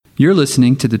You're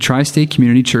listening to the Tri-State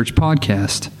Community Church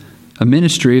Podcast, a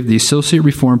ministry of the Associate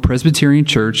Reformed Presbyterian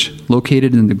Church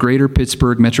located in the greater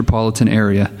Pittsburgh metropolitan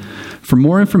area. For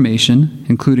more information,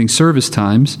 including service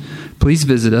times, please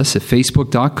visit us at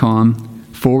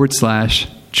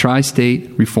facebook.com/Tri-State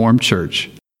Reformed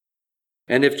Church.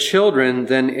 And if children,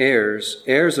 then heirs,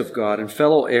 heirs of God and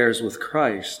fellow heirs with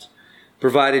Christ,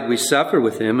 provided we suffer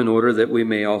with him in order that we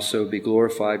may also be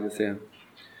glorified with him.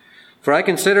 For I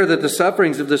consider that the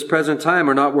sufferings of this present time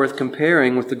are not worth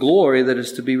comparing with the glory that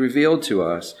is to be revealed to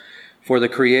us. For the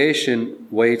creation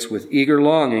waits with eager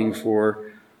longing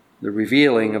for the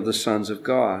revealing of the sons of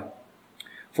God.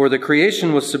 For the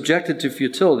creation was subjected to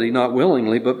futility, not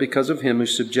willingly, but because of him who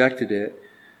subjected it,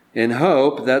 in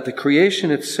hope that the creation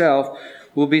itself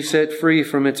will be set free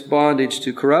from its bondage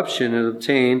to corruption and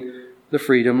obtain the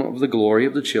freedom of the glory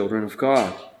of the children of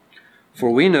God. For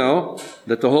we know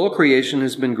that the whole creation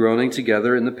has been groaning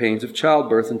together in the pains of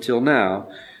childbirth until now.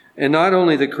 And not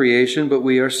only the creation, but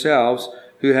we ourselves,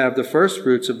 who have the first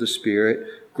fruits of the Spirit,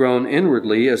 groan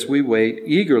inwardly as we wait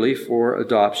eagerly for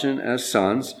adoption as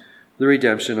sons, the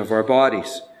redemption of our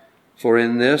bodies. For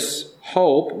in this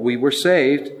hope we were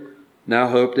saved. Now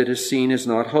hope that is seen is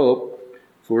not hope,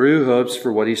 for who hopes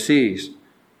for what he sees?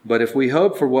 But if we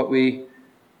hope for what we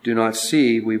do not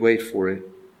see, we wait for it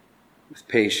with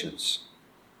patience.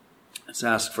 Let's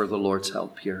ask for the Lord's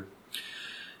help here.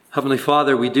 Heavenly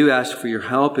Father, we do ask for your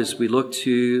help as we look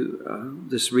to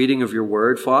this reading of your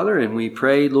word, Father, and we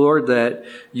pray, Lord, that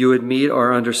you would meet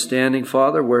our understanding,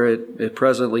 Father, where it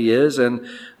presently is, and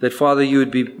that, Father, you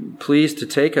would be pleased to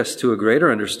take us to a greater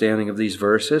understanding of these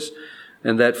verses,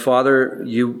 and that, Father,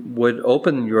 you would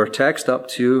open your text up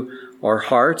to our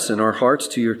hearts and our hearts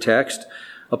to your text.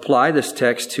 Apply this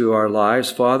text to our lives,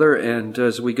 Father, and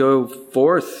as we go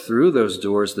forth through those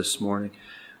doors this morning,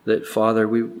 that, Father,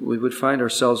 we would find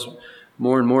ourselves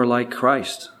more and more like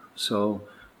Christ. So,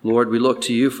 Lord, we look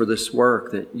to you for this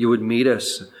work, that you would meet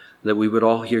us, that we would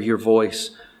all hear your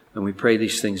voice, and we pray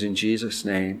these things in Jesus'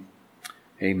 name.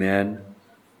 Amen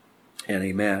and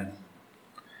amen.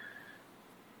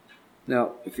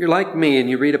 Now, if you're like me and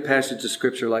you read a passage of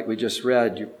Scripture like we just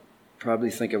read, you're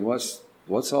probably thinking, what's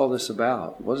all this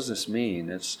about? What does this mean?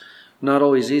 It's not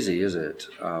always easy, is it?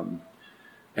 And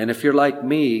if you're like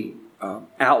me,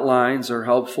 outlines are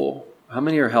helpful. How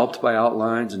many are helped by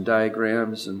outlines and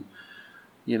diagrams? And,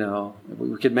 you know,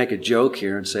 we could make a joke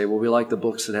here and say, well, we like the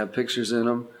books that have pictures in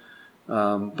them.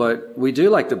 But we do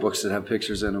like the books that have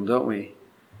pictures in them, don't we?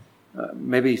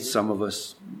 Maybe some of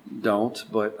us don't,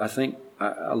 but I think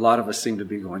a lot of us seem to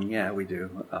be going, yeah, we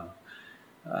do.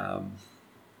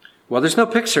 Well, there's no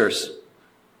pictures,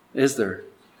 is there?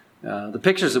 The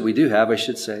pictures that we do have, I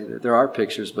should say, there are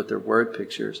pictures, but they're word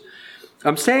pictures.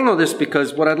 I'm saying all this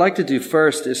because what I'd like to do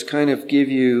first is kind of give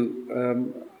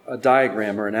you a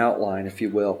diagram or an outline, if you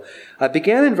will. I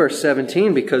began in verse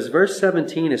 17 because verse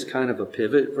 17 is kind of a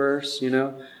pivot verse, you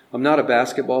know. I'm not a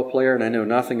basketball player and I know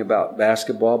nothing about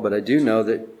basketball, but I do know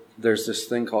that there's this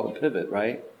thing called a pivot,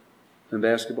 right? In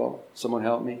basketball. Someone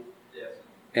help me? Yes.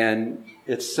 And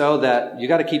it's so that you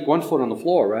got to keep one foot on the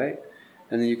floor, right?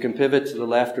 And then you can pivot to the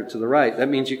left or to the right. That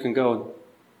means you can go in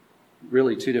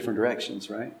really two different directions,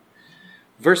 right?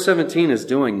 Verse 17 is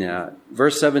doing that.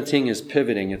 Verse 17 is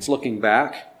pivoting. It's looking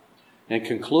back and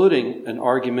concluding an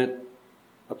argument,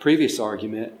 a previous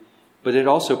argument, but it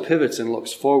also pivots and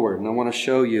looks forward. And I want to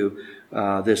show you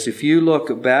this. If you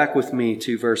look back with me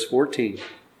to verse 14,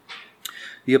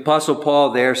 the Apostle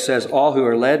Paul there says, all who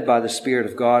are led by the Spirit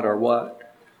of God are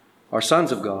what? Are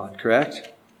sons of God, correct?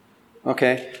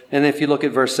 Okay. And if you look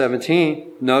at verse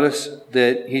 17, notice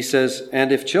that he says,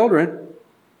 and if children,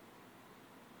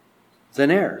 then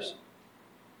heirs.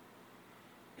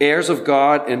 Heirs of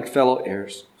God and fellow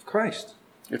heirs of Christ.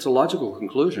 It's a logical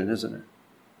conclusion, isn't it?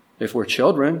 If we're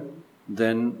children,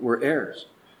 then we're heirs.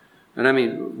 And I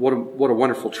mean, what a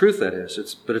wonderful truth that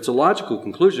is. But it's a logical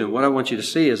conclusion. What I want you to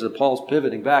see is that Paul's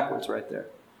pivoting backwards right there.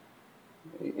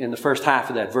 In the first half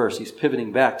of that verse, he's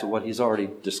pivoting back to what he's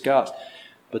already discussed.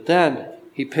 But then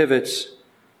he pivots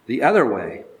the other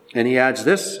way, and he adds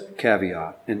this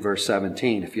caveat in verse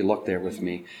 17, if you look there with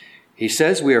me. He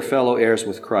says we are fellow heirs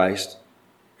with Christ,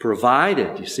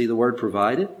 provided, you see the word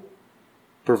provided?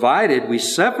 Provided we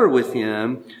suffer with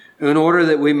him in order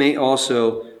that we may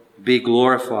also be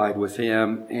glorified with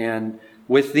him. And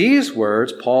with these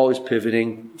words, Paul is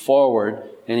pivoting forward,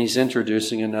 and he's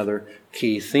introducing another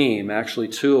key theme, actually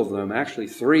two of them, actually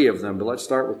three of them, but let's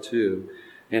start with two.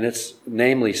 And it's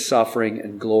namely suffering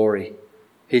and glory.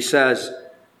 He says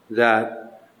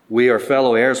that we are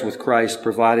fellow heirs with Christ,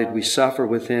 provided we suffer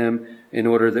with him in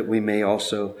order that we may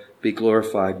also be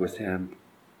glorified with him.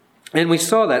 And we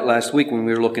saw that last week when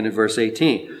we were looking at verse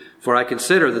 18. For I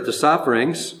consider that the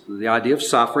sufferings, the idea of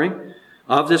suffering,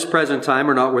 of this present time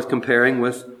are not worth comparing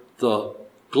with the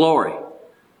glory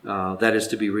that is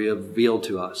to be revealed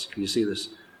to us. You see this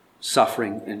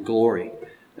suffering and glory.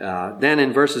 Then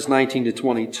in verses 19 to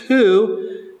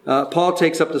 22, Paul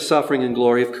takes up the suffering and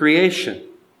glory of creation.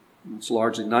 It's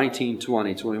largely 19,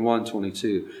 20, 21,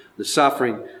 22. The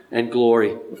suffering and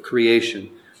glory of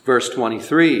creation. Verse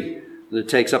 23, that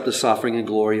takes up the suffering and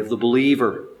glory of the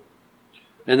believer.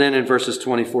 And then in verses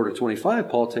 24 to 25,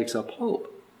 Paul takes up hope.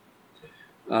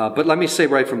 But let me say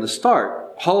right from the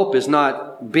start, hope is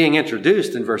not being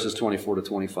introduced in verses 24 to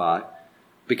 25,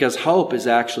 because hope is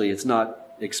actually, it's not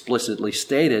explicitly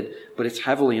stated, but it's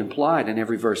heavily implied in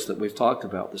every verse that we've talked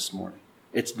about this morning.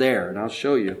 It's there, and I'll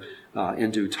show you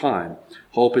in due time.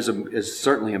 Hope is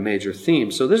certainly a major theme.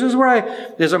 So this is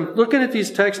where as I'm looking at these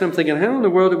texts, I'm thinking, how in the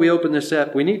world do we open this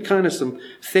up? We need kind of some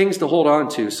things to hold on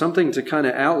to, something to kind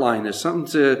of outline this, something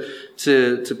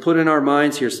to put in our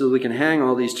minds here so that we can hang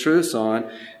all these truths on.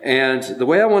 And the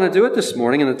way I want to do it this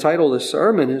morning, and the title of this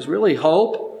sermon is really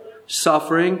Hope,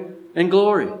 Suffering, and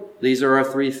Glory. These are our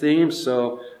three themes,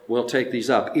 so we'll take these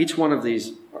up. Each one of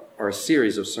these are a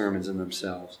series of sermons in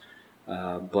themselves.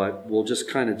 But we'll just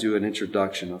kind of do an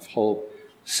introduction of hope,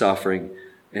 suffering,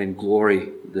 and glory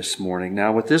this morning.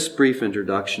 Now, with this brief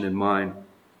introduction in mind,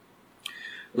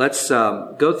 let's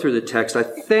go through the text. I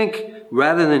think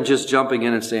rather than just jumping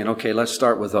in and saying, okay, let's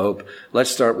start with hope,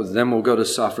 then we'll go to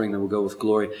suffering, then we'll go with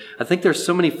glory. I think there's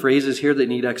so many phrases here that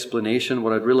need explanation.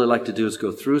 What I'd really like to do is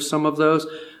go through some of those,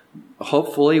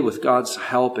 hopefully with God's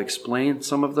help explain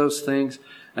some of those things.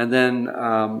 And then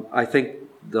I think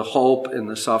the hope and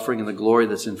the suffering and the glory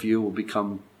that's in view will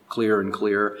become clearer and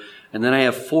clearer. And then I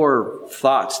have 4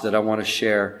 thoughts that I want to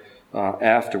share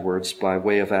afterwards by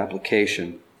way of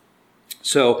application.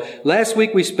 So last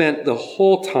week we spent the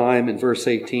whole time in verse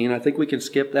 18. I think we can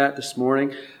skip that this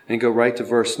morning and go right to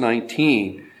verse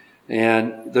 19.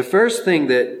 And the first thing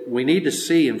that we need to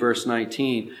see in verse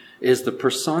 19 is the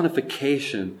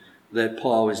personification that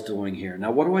Paul is doing here.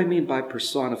 Now, what do I mean by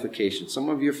personification? Some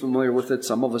of you are familiar with it,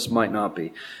 some of us might not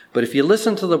be. But if you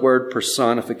listen to the word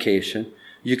personification,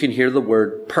 you can hear the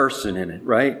word person in it,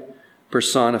 right?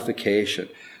 Personification.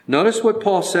 Notice what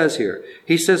Paul says here.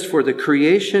 He says, for the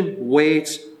creation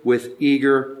waits with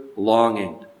eager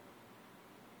longing.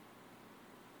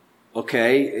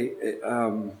 Okay,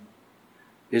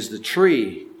 is the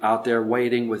tree out there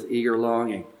waiting with eager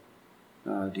longing?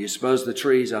 Do you suppose the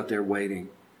tree's out there waiting?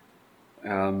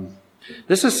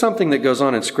 This is something that goes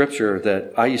on in Scripture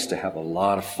that I used to have a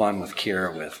lot of fun with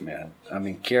Kara with, man. I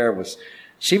mean, Kara was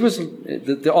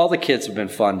all the kids have been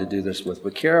fun to do this with,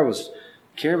 but Kara was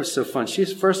so fun.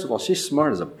 First of all, she's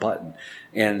smart as a button.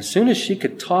 And as soon as she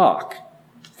could talk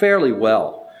fairly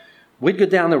well, we'd go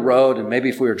down the road, and maybe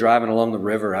if we were driving along the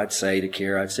river, I'd say to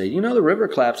Kara, you know, the river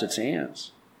claps its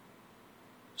hands.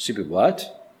 She'd be,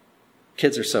 what?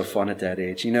 Kids are so fun at that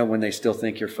age. You know, when they still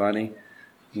think you're funny.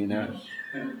 You know,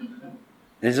 and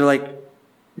they're like,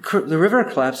 the river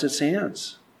claps its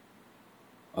hands.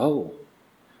 Oh.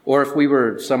 Or if we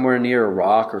were somewhere near a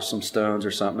rock or some stones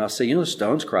or something, I'll say, you know, the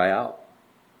stones cry out.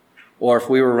 Or if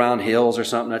we were around hills or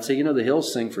something, I'd say, you know, the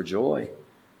hills sing for joy.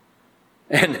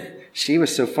 And she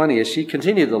was so funny. As she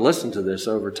continued to listen to this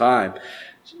over time,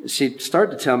 she'd start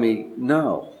to tell me,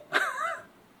 no.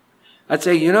 I'd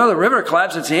say, you know, the river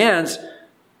claps its hands.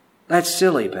 That's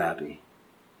silly, Pappy.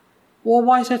 Well,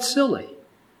 why is that silly?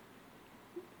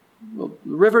 Well,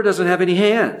 the river doesn't have any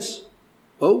hands.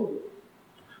 Oh,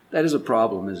 that is a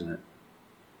problem, isn't it?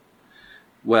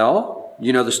 Well,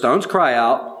 you know, the stones cry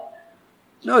out.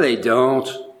 No, they don't.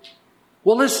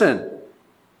 Well, listen.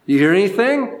 You hear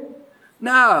anything?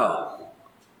 No.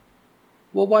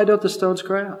 Well, why don't the stones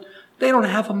cry out? They don't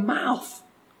have a mouth.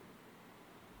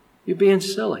 You're being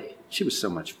silly. She was so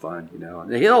much fun, you know.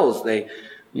 The hills, they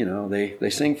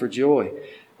sing for joy.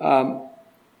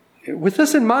 With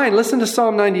this in mind, listen to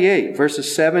Psalm 98,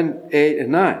 verses 7, 8,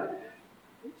 and 9.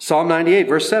 Psalm 98,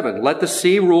 verse 7. Let the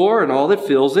sea roar and all that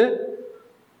fills it,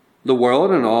 the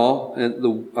world and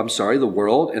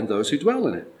those who dwell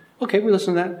in it. Okay, we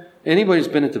listen to that. Anybody who's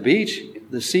been at the beach,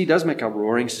 the sea does make a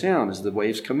roaring sound as the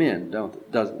waves come in,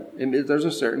 doesn't it? There's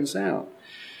a certain sound.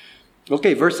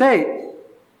 Okay, verse 8.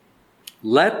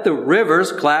 Let the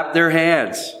rivers clap their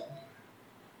hands.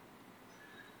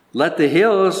 Let the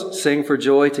hills sing for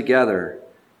joy together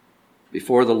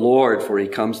before the Lord, for he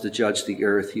comes to judge the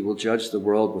earth. He will judge the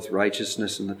world with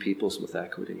righteousness and the peoples with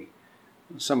equity.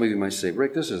 Some of you might say,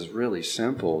 Rick, this is really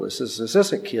simple. Is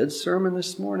this a kid's sermon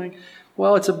this morning?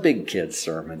 Well, it's a big kid's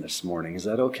sermon this morning. Is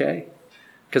that okay?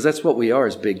 Because that's what we are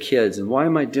as big kids. And why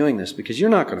am I doing this? Because you're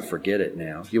not going to forget it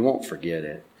now. You won't forget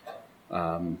it.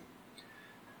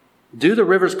 Do the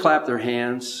rivers clap their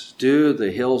hands? Do the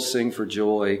hills sing for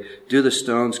joy? Do the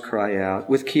stones cry out?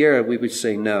 With Kiera, we would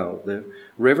say no. The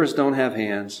rivers don't have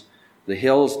hands. The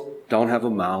hills don't have a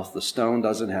mouth. The stone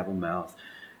doesn't have a mouth.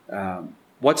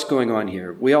 What's going on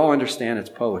here? We all understand it's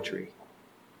poetry.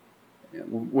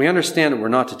 We understand that we're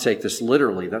not to take this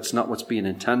literally. That's not what's being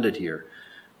intended here.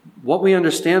 What we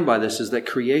understand by this is that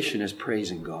creation is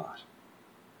praising God.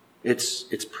 It's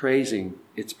praising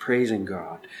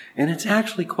God. And it's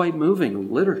actually quite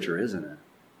moving literature, isn't it?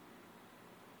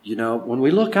 You know, when we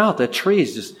look out, that tree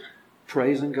is just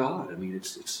praising God. I mean,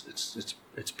 it's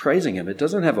praising Him. It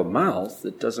doesn't have a mouth.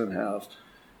 It doesn't have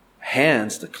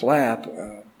hands to clap.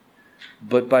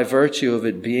 But by virtue of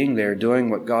it being there, doing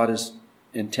what God has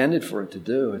intended for it to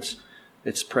do,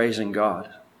 it's praising God.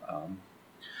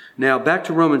 Now, back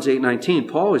to Romans 8:19,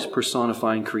 Paul is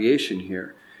personifying creation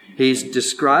here. He's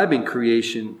describing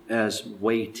creation as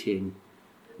waiting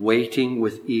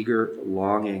with eager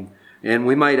longing. And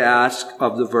we might ask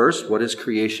of the verse, what is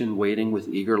creation waiting with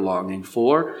eager longing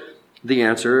for? The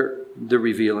answer, the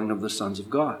revealing of the sons of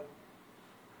God.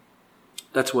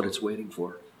 That's what it's waiting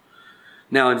for.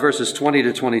 Now, in verses 20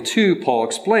 to 22, Paul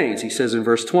explains. He says in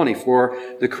verse 20, for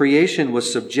the creation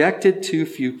was subjected to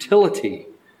futility.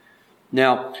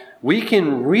 Now, we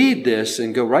can read this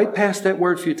and go right past that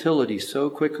word futility so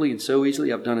quickly and so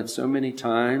easily. I've done it so many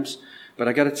times. But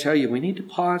I got to tell you, we need to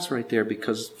pause right there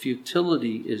because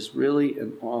futility is really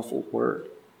an awful word.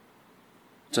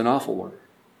 It's an awful word.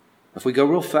 If we go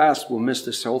real fast, we'll miss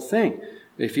this whole thing.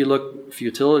 If you look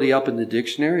futility up in the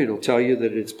dictionary, it'll tell you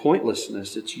that it's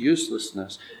pointlessness, it's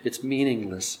uselessness, it's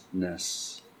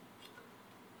meaninglessness.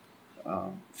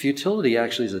 Futility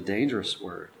actually is a dangerous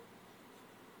word.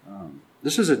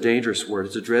 This is a dangerous word.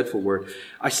 It's a dreadful word.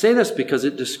 I say this because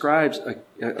it describes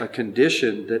a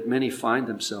condition that many find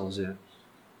themselves in.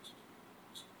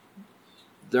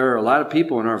 There are a lot of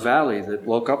people in our valley that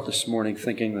woke up this morning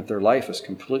thinking that their life is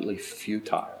completely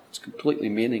futile. It's completely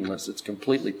meaningless. It's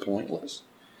completely pointless.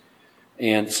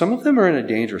 And some of them are in a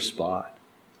dangerous spot.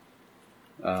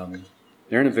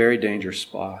 They're in a very dangerous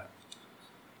spot.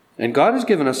 And God has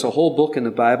given us a whole book in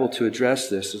the Bible to address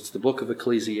this. It's the book of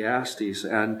Ecclesiastes.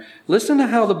 And listen to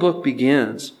how the book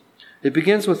begins. It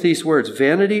begins with these words,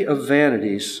 vanity of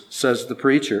vanities, says the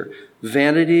preacher.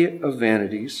 Vanity of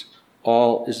vanities,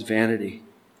 all is vanity.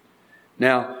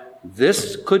 Now,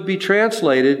 this could be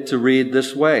translated to read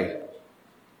this way.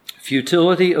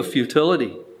 Futility of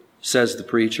futility, says the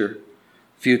preacher.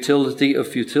 Futility of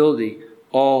futility,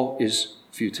 all is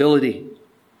futility.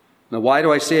 Now, why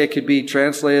do I say it could be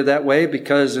translated that way?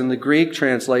 Because in the Greek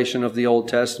translation of the Old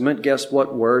Testament, guess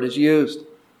what word is used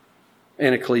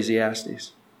in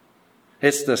Ecclesiastes?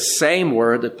 It's the same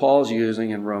word that Paul's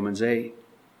using in Romans 8.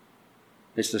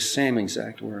 It's the same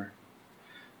exact word.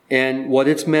 And what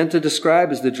it's meant to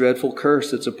describe is the dreadful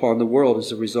curse that's upon the world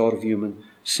as a result of human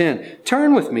sin.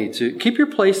 Keep your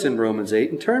place in Romans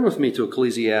 8 and turn with me to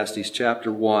Ecclesiastes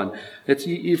chapter 1.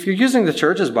 If you're using the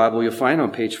church's Bible, you'll find it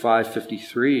on page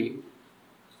 553.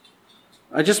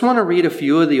 I just want to read a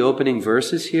few of the opening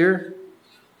verses here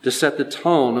to set the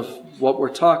tone of what we're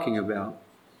talking about.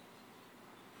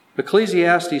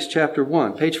 Ecclesiastes chapter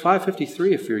 1, page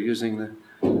 553 if you're using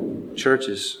the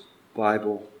church's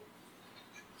Bible.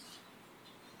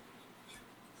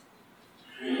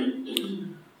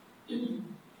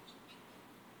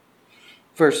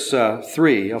 Verse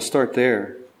 3, I'll start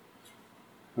there.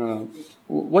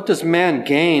 What does man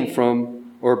gain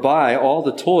from or by all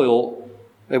the toil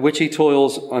at which he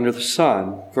toils under the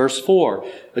sun? Verse 4,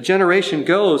 a generation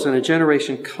goes and a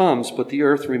generation comes, but the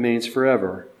earth remains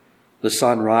forever. The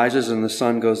sun rises and the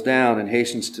sun goes down and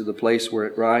hastens to the place where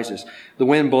it rises. The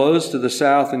wind blows to the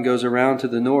south and goes around to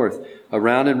the north.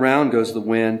 Around and round goes the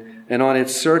wind, and on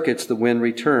its circuits the wind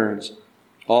returns.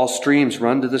 All streams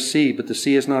run to the sea, but the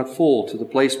sea is not full. To the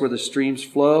place where the streams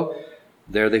flow,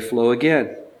 there they flow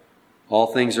again. All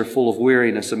things are full of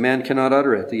weariness. A man cannot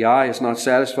utter it. The eye is not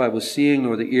satisfied with seeing,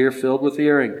 nor the ear filled with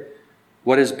hearing.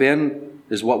 What has been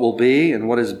is what will be, and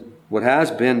what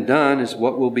has been done is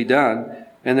what will be done,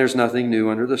 and there's nothing new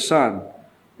under the sun.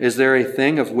 Is there a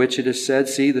thing of which it is said,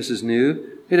 see, this is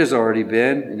new? It has already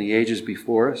been in the ages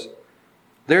before us.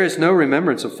 There is no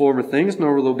remembrance of former things,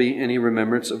 nor will there be any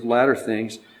remembrance of latter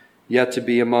things, yet to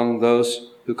be among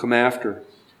those who come after.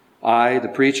 I, the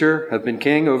preacher, have been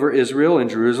king over Israel and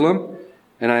Jerusalem,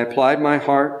 and I applied my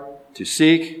heart to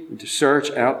seek and to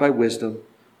search out by wisdom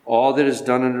all that is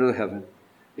done under the heaven.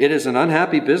 It is an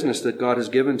unhappy business that God has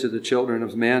given to the children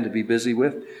of man to be busy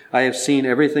with. I have seen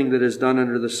everything that is done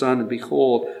under the sun, and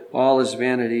behold, all is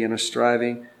vanity and a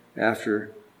striving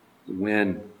after the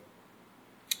wind.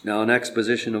 Now, an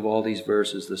exposition of all these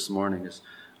verses this morning is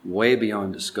way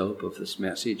beyond the scope of this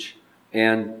message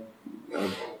and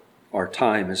of our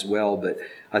time as well, but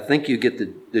I think you get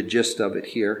the gist of it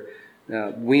here.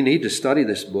 We need to study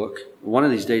this book. One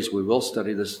of these days we will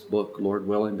study this book, Lord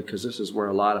willing, because this is where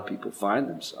a lot of people find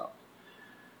themselves.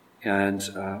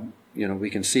 And, we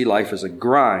can see life as a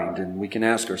grind, and we can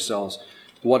ask ourselves,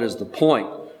 what is the point?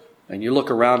 And you look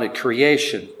around at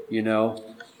creation,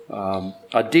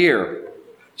 a deer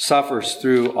suffers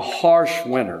through a harsh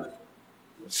winter.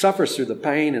 It suffers through the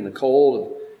pain and the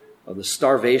cold of the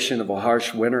starvation of a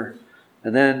harsh winter.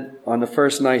 And then on the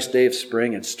first nice day of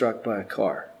spring, it's struck by a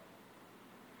car.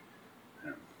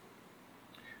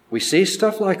 We see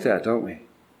stuff like that, don't we?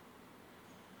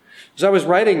 As I was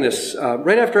writing this,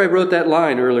 right after I wrote that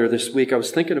line earlier this week, I was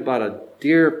thinking about a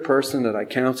dear person that I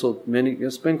counseled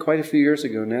it's been quite a few years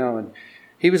ago now, and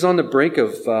he was on the brink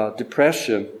of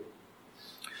depression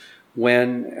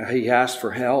when he asked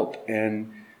for help.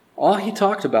 And all he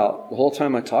talked about the whole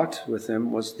time I talked with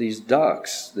him was these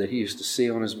ducks that he used to see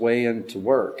on his way into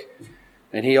work.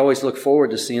 And he always looked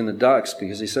forward to seeing the ducks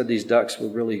because he said these ducks were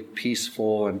really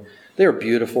peaceful and they were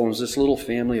beautiful. It was this little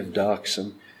family of ducks.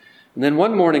 And then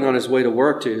one morning on his way to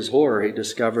work, to his horror, he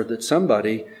discovered that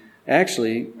somebody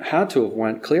actually had to have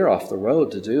went clear off the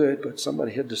road to do it, but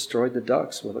somebody had destroyed the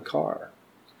ducks with a car.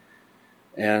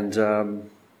 And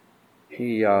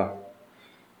he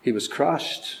was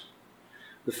crushed.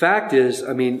 The fact is,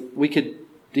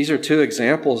 these are two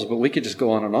examples, but we could just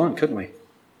go on and on, couldn't we?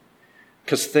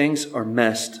 Because things are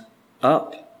messed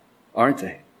up, aren't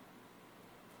they?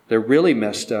 They're really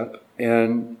messed up.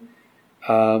 And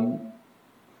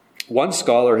one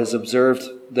scholar has observed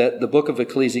that the book of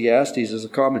Ecclesiastes is a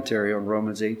commentary on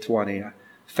Romans 8:20. I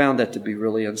found that to be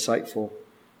really insightful,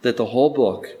 that the whole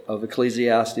book of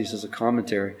Ecclesiastes is a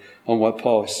commentary on what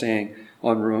Paul is saying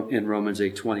in Romans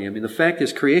 8:20. The fact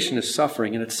is creation is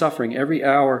suffering, and it's suffering every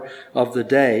hour of the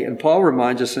day. And Paul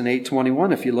reminds us in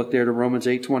 8:21, if you look there to Romans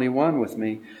 8:21 with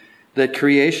me, that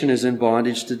creation is in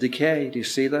bondage to decay. Do you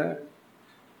see that?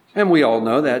 And we all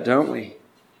know that, don't we?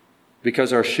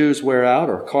 Because our shoes wear out,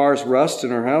 our cars rust,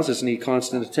 and our houses need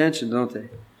constant attention, don't they?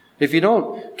 If you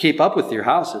don't keep up with your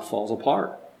house, it falls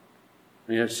apart.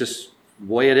 It's just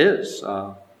the way it is.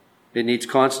 It needs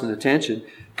constant attention.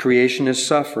 Creation is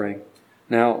suffering.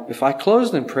 Now, if I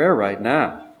closed in prayer right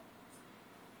now,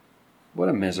 what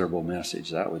a miserable message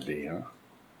that would be, huh?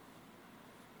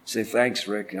 Say, thanks,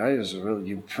 Rick. I just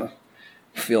really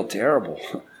feel terrible.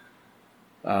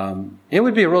 It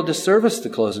would be a real disservice to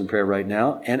close in prayer right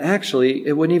now. And actually,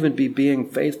 it wouldn't even be being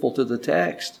faithful to the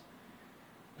text.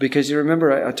 Because you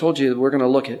remember, I told you that we're going to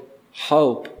look at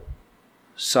hope,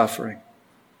 suffering,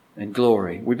 and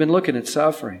glory. We've been looking at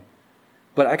suffering.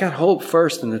 But I got hope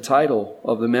first in the title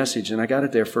of the message, and I got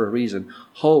it there for a reason.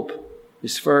 Hope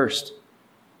is first.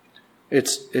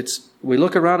 We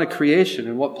look around at creation,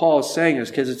 and what Paul is saying is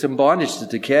because it's in bondage to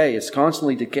decay. It's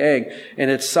constantly decaying, and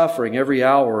it's suffering every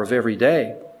hour of every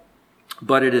day.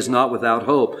 But it is not without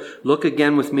hope. Look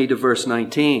again with me to verse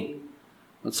 19.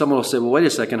 And someone will say, well, wait a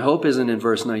second, hope isn't in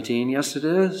verse 19. Yes, it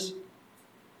is.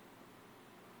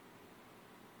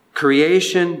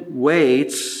 Creation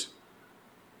waits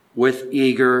with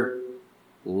eager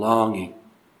longing.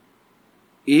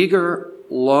 Eager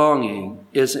longing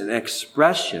is an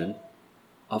expression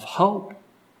of hope,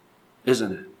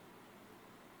 isn't it?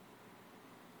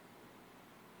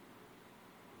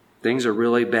 Things are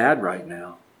really bad right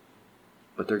now,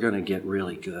 but they're going to get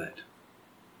really good.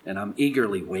 And I'm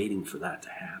eagerly waiting for that to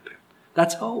happen.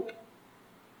 That's hope.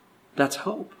 That's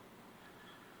hope.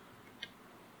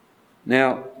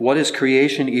 Now, what is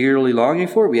creation eagerly longing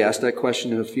for? We asked that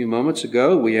question a few moments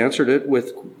ago. We answered it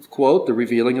with, quote, the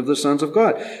revealing of the sons of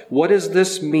God. What does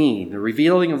this mean, the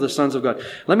revealing of the sons of God?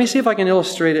 Let me see if I can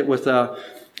illustrate it with an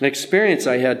experience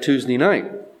I had Tuesday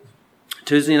night.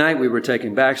 Tuesday night, we were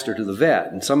taking Baxter to the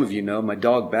vet. And some of you know, my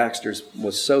dog Baxter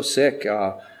was so sick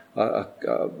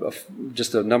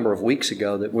just a number of weeks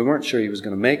ago that we weren't sure he was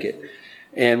going to make it.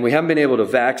 And we haven't been able to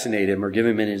vaccinate him or give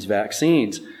him any of his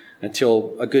vaccines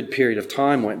until a good period of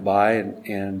time went by,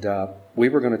 and we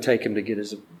were going to take him to get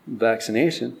his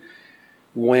vaccination.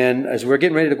 As we were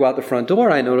getting ready to go out the front door,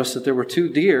 I noticed that there were two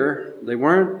deer. They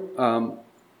weren't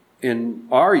in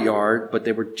our yard, but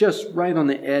they were just right on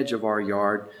the edge of our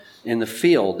yard in the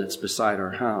field that's beside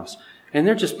our house. And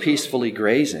they're just peacefully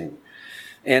grazing.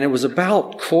 And it was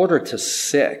about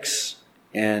 5:45,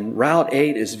 and Route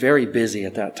 8 is very busy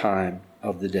at that time.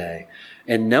 of the day.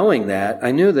 And knowing that,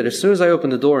 I knew that as soon as I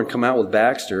opened the door and come out with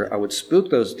Baxter, I would spook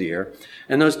those deer,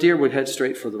 and those deer would head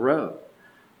straight for the road.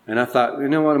 And I thought, you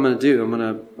know what I'm going to do?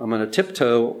 I'm going to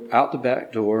tiptoe out the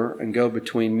back door and go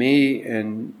between me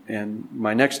and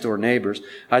my next door neighbors.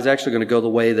 I was actually going to go the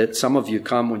way that some of you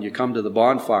come when you come to the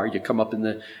bonfire. You come up in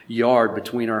the yard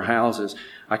between our houses.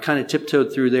 I kind of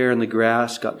tiptoed through there in the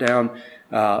grass, got down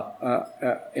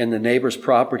in the neighbor's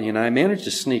property, and I managed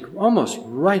to sneak almost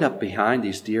right up behind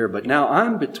these deer. But now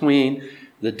I'm between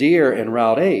the deer and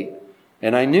Route 8,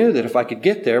 and I knew that if I could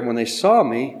get there, when they saw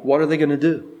me, what are they going to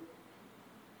do?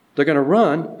 They're going to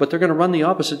run, but they're going to run the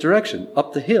opposite direction,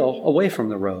 up the hill, away from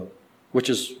the road, which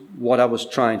is what I was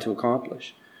trying to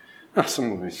accomplish. Now,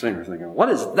 some of you are thinking, what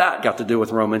has that got to do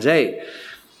with Romans 8?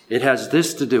 It has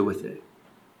this to do with it.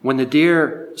 When the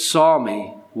deer saw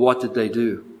me, what did they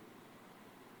do?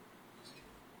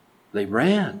 They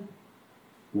ran.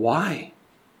 Why?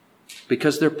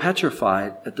 Because they're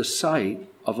petrified at the sight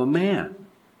of a man.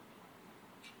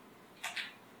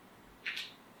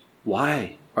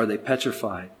 Why are they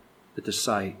petrified at the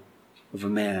sight of a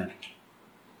man?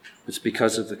 It's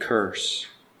because of the curse.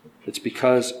 It's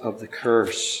because of the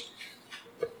curse.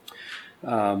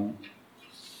 I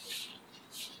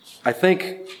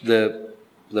think the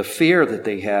fear that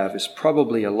they have is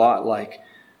probably a lot like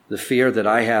the fear that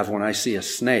I have when I see a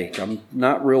snake. I'm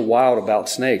not real wild about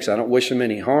snakes. I don't wish them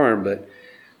any harm, but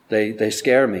they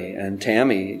scare me. And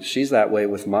Tammy, she's that way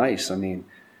with mice. I mean,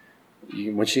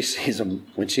 when she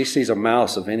sees a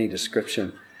mouse of any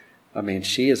description, I mean,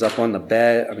 she is up on the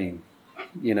bed. I mean,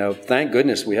 you know, thank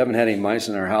goodness we haven't had any mice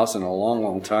in our house in a long,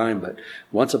 long time. But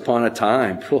once upon a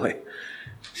time, boy,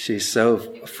 she's so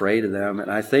afraid of them.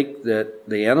 And I think that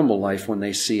the animal life, when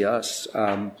they see us,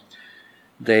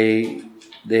 they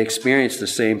experience the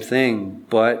same thing.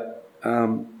 But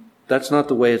that's not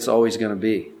the way it's always going to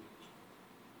be.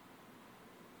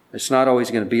 It's not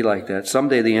always going to be like that.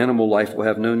 Someday the animal life will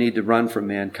have no need to run from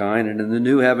mankind. And in the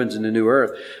new heavens and the new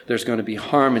earth, there's going to be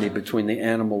harmony between the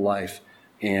animal life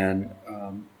and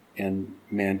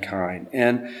mankind.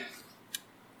 And,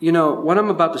 you know, what I'm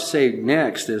about to say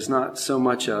next is not so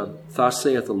much a thus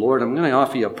saith the Lord. I'm going to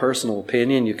offer you a personal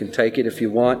opinion. You can take it if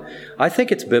you want. I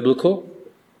think it's biblical.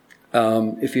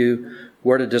 If you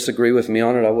were to disagree with me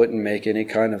on it, I wouldn't make any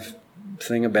kind of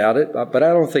thing about it, but I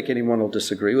don't think anyone will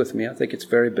disagree with me. I think it's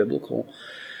very biblical.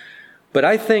 But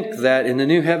I think that in the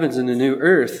new heavens and the new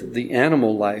earth, the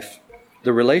animal life,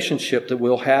 the relationship that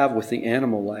we'll have with the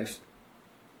animal life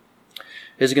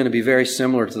is going to be very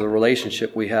similar to the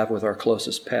relationship we have with our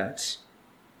closest pets.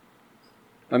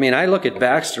 I mean, I look at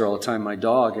Baxter all the time, my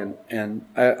dog, and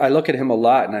I look at him a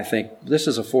lot, and I think this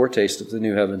is a foretaste of the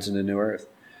new heavens and the new earth.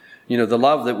 You know, the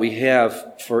love that we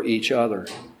have for each other.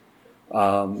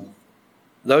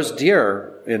 Those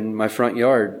deer in my front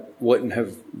yard wouldn't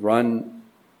have run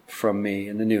from me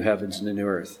in the new heavens and the new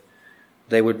earth.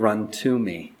 They would run to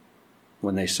me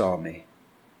when they saw me.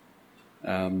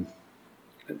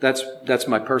 That's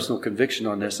my personal conviction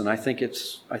on this, and I think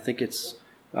it's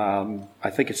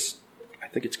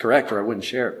correct, or I wouldn't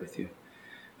share it with you.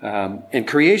 And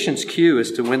creation's cue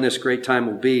as to when this great time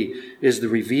will be is the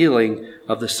revealing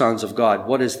of the sons of God.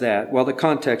 What is that? Well, the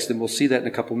context, and we'll see that in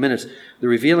a couple of minutes. The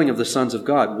revealing of the sons of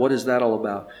God. What is that all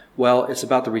about? Well, it's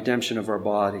about the redemption of our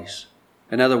bodies.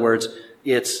 In other words,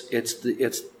 it's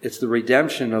the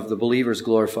redemption of the believer's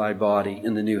glorified body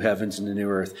in the new heavens and the new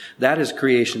earth. That is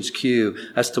creation's cue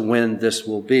as to when this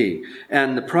will be.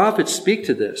 And the prophets speak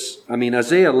to this. I mean,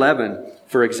 Isaiah 11,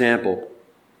 for example,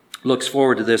 looks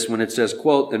forward to this when it says,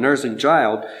 quote, "The nursing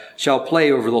child shall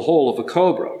play over the hole of a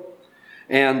cobra,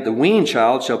 and the weaned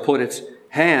child shall put its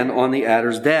hand on the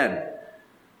adder's den."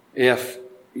 If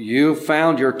you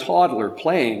found your toddler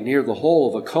playing near the hole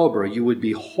of a cobra, you would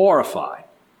be horrified.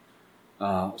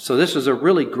 So this is a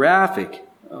really graphic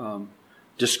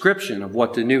description of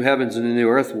what the new heavens and the new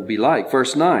earth will be like.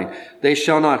 Verse 9, "They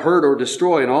shall not hurt or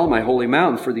destroy in all my holy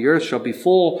mountain, for the earth shall be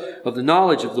full of the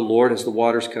knowledge of the Lord as the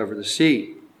waters cover the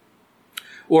sea."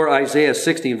 Or Isaiah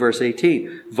 16, verse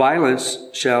 18, "Violence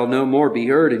shall no more be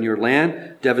heard in your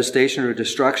land, devastation or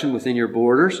destruction within your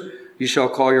borders. You shall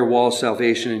call your walls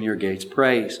salvation and your gates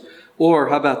praise." Or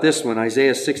how about this one,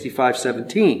 Isaiah 65,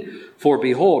 17, "For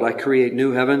behold, I create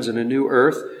new heavens and a new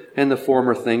earth, and the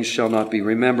former things shall not be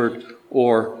remembered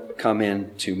or come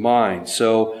into mind."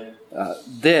 So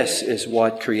this is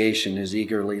what creation is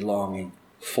eagerly longing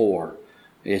for.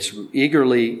 It's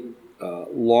eagerly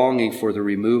longing for the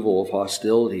removal of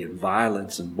hostility and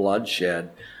violence and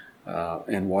bloodshed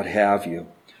and what have you.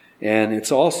 And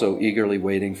it's also eagerly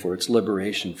waiting for its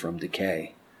liberation from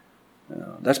decay.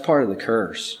 That's part of the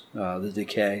curse, the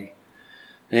decay.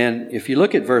 And if you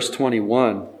look at verse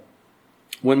 21,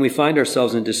 when we find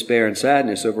ourselves in despair and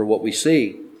sadness over what we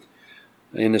see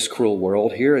in this cruel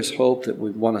world, here is hope that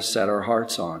we want to set our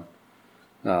hearts on.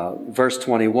 Verse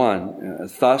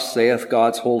 21, thus saith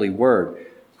God's holy word,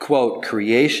 quote,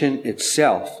 creation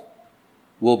itself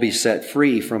will be set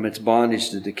free from its bondage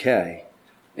to decay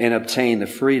and obtain the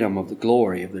freedom of the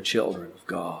glory of the children of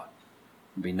God.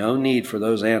 There'll be no need for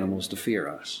those animals to fear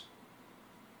us.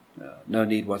 No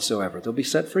need whatsoever. They'll be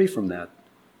set free from that.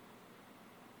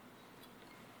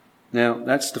 Now,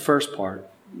 that's the first part.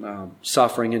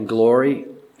 Suffering and glory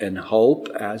and hope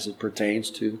as it pertains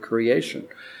to creation.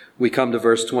 We come to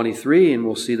verse 23 and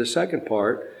we'll see the second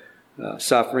part.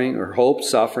 Suffering or hope,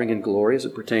 suffering and glory as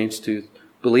it pertains to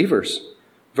believers.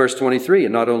 Verse 23,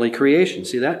 and not only creation.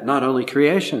 See that? Not only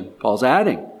creation. Paul's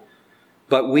adding.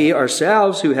 But we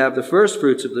ourselves who have the first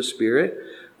fruits of the Spirit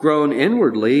groan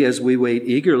inwardly as we wait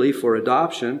eagerly for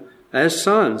adoption as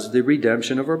sons, the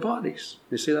redemption of our bodies.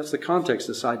 You see, that's the context,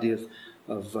 this idea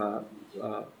of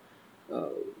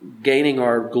gaining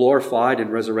our glorified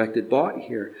and resurrected body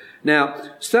here. Now,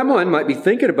 someone might be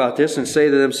thinking about this and say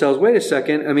to themselves, wait a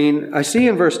second, I mean, I see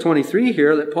in verse 23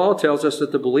 here that Paul tells us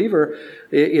that the believer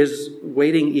is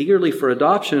waiting eagerly for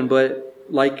adoption, but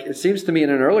like it seems to me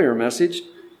in an earlier message,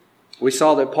 we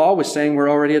saw that Paul was saying we're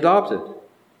already adopted.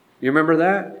 You remember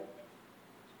that?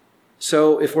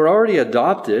 So if we're already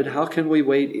adopted, how can we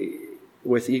wait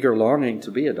with eager longing to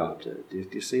be adopted? Do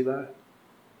you see that?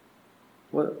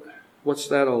 What's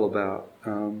that all about?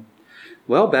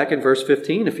 Well, back in verse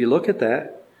 15, if you look at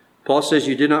that, Paul says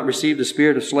you did not receive the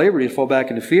spirit of slavery to fall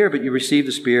back into fear, but you received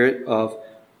the spirit of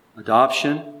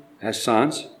adoption as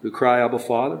sons who cry, Abba,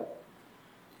 Father.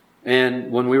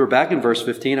 And when we were back in verse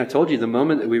 15, I told you the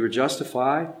moment that we were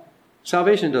justified,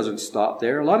 salvation doesn't stop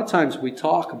there. A lot of times we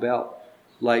talk about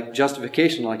like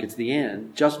justification like it's the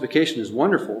end. Justification is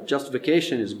wonderful.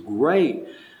 Justification is great.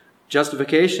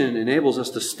 Justification enables us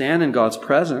to stand in God's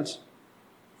presence.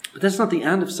 But that's not the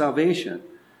end of salvation.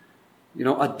 You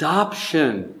know,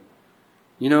 adoption.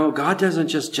 You know, God doesn't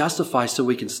just justify so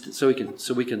we can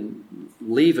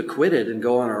leave acquitted and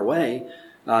go on our way.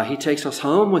 He takes us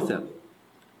home with Him.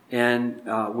 And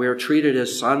we're treated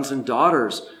as sons and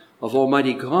daughters of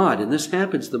Almighty God. And this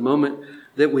happens the moment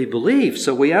that we believe.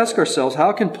 So we ask ourselves,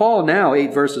 how can Paul now,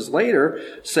 8 verses later,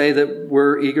 say that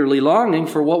we're eagerly longing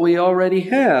for what we already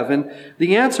have? And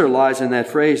the answer lies in that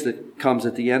phrase that comes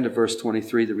at the end of verse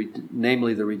 23,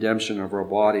 namely the redemption of our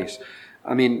bodies.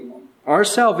 I mean, our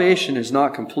salvation is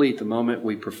not complete the moment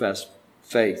we profess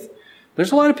faith.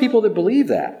 There's a lot of people that believe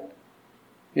that.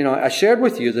 You know, I shared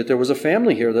with you that there was a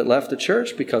family here that left the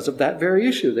church because of that very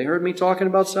issue. They heard me talking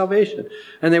about salvation,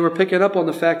 and they were picking up on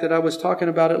the fact that I was talking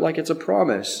about it like it's a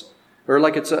promise, or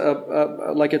like it's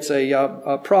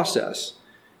a process.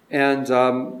 And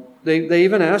they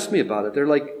even asked me about it. They're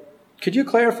like, "Could you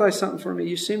clarify something for me?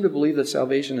 You seem to believe that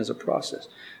salvation is a process."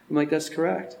 I'm like, "That's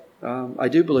correct. I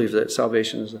do believe that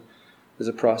salvation is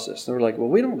a process." They were like, "Well,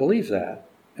 we don't believe that,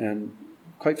 and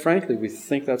quite frankly, we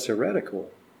think that's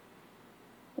heretical."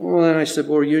 Well, then I said,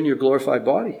 well, are you in your glorified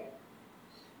body?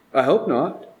 I hope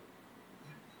not.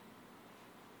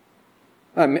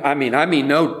 I mean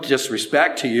no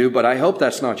disrespect to you, but I hope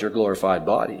that's not your glorified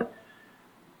body.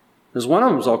 Because one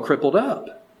of them's all crippled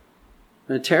up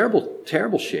in a terrible,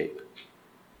 terrible shape.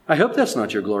 I hope that's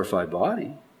not your glorified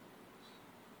body.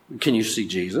 Can you see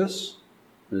Jesus?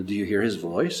 Do you hear His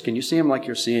voice? Can you see Him like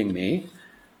you're seeing me?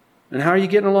 And how are you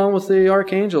getting along with the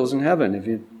archangels in heaven? Have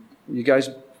you guys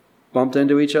bumped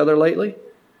into each other lately?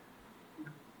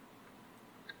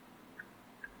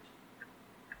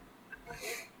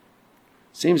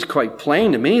 Seems quite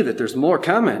plain to me that there's more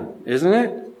coming, isn't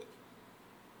it?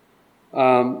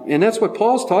 And that's what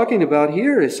Paul's talking about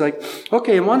here. It's like,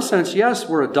 okay, in one sense, yes,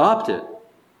 we're adopted.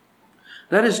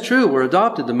 That is true. We're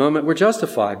adopted the moment we're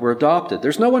justified. We're adopted.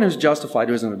 There's no one who's justified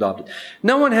who isn't adopted.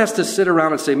 No one has to sit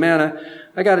around and say, man,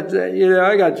 I got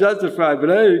justified, but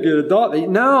I didn't get adopted.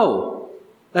 No.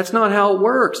 That's not how it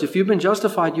works. If you've been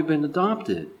justified, you've been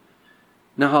adopted.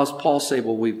 Now, how does Paul say,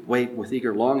 well, we wait with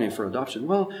eager longing for adoption?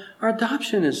 Well, our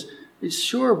adoption is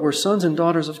sure, we're sons and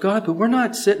daughters of God, but we're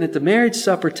not sitting at the marriage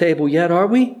supper table yet, are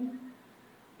we?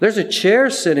 There's a chair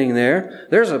sitting there.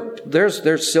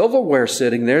 There's silverware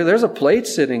sitting there. There's a plate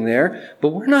sitting there,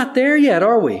 but we're not there yet,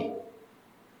 are we?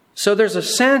 So there's a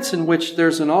sense in which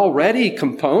there's an already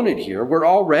component here. We're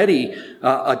already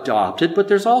adopted, but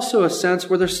there's also a sense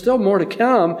where there's still more to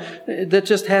come that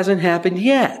just hasn't happened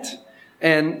yet.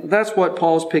 And that's what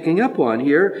Paul's picking up on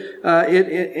here.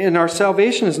 And our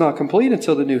salvation is not complete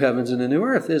until the new heavens and the new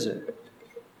earth, is it?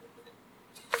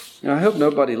 I hope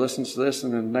nobody listens to this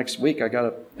and then next week I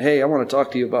want to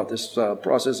talk to you about this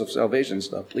process of salvation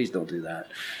stuff. Please don't do that.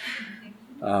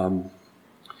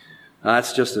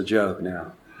 That's just a joke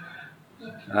now.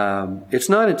 It's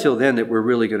not until then that we're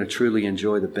really going to truly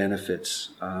enjoy the benefits.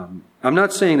 I'm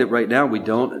not saying that right now we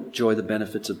don't enjoy the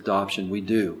benefits of adoption. We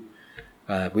do.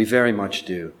 We very much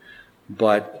do.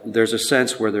 But there's a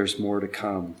sense where there's more to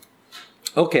come.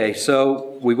 Okay,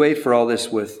 so we wait for all this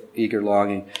with eager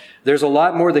longing. There's a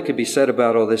lot more that could be said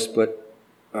about all this, but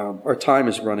our time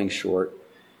is running short.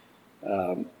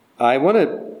 I want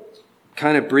to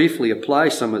kind of briefly apply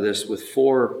some of this with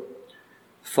 4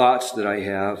 thoughts that I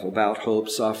have about hope,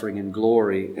 suffering, and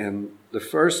glory. And the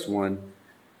first one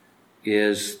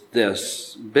is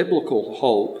this. Biblical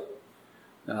hope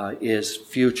is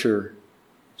future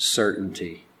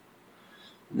certainty.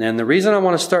 And the reason I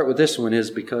want to start with this one is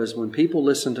because when people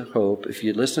listen to hope, if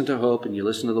you listen to hope and you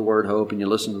listen to the word hope and you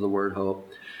listen to the word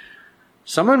hope,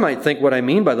 someone might think what I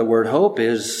mean by the word hope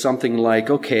is something like,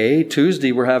 okay,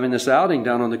 Tuesday we're having this outing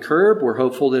down on the curb. We're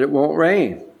hopeful that it won't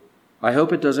rain. I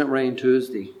hope it doesn't rain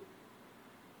Tuesday.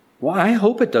 Well, I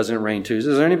hope it doesn't rain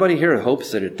Tuesday. Is there anybody here who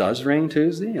hopes that it does rain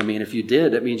Tuesday? I mean, if you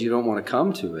did, that means you don't want to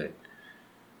come to it.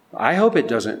 I hope it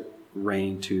doesn't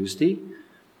rain Tuesday.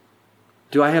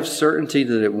 Do I have certainty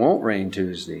that it won't rain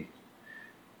Tuesday?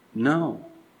 No.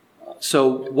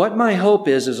 So what my hope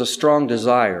is a strong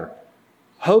desire.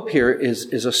 Hope here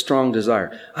is a strong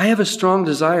desire. I have a strong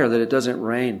desire that it doesn't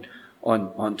rain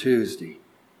on Tuesday.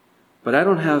 But I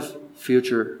don't have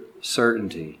future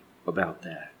certainty about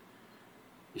that.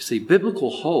 You see, biblical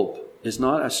hope is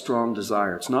not a strong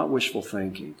desire. It's not wishful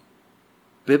thinking.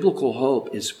 Biblical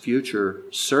hope is future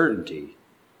certainty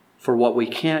for what we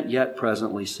can't yet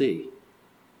presently see.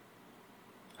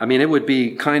 I mean, it would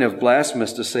be kind of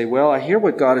blasphemous to say, well, I hear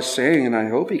what God is saying and I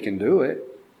hope He can do it.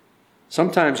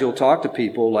 Sometimes you'll talk to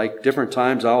people, like different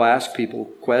times I'll ask people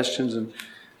questions and,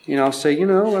 I'll say,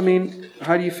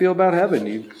 how do you feel about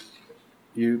heaven?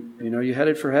 You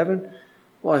headed for heaven?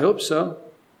 Well, I hope so.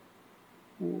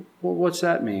 Well, what's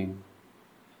that mean?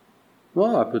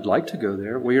 Well, I would like to go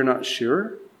there. Well, you're not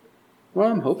sure?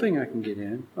 Well, I'm hoping I can get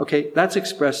in. Okay,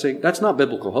 that's not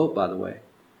biblical hope, by the way.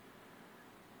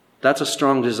 That's a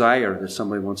strong desire that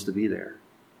somebody wants to be there,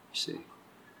 you see.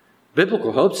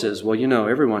 Biblical hope says, well,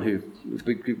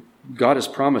 God has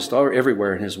promised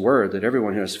everywhere in His Word that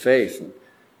everyone who has faith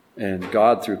and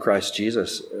God through Christ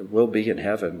Jesus will be in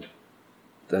heaven.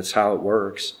 That's how it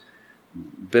works.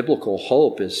 Biblical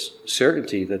hope is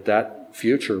certainty that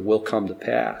future will come to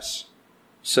pass.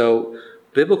 So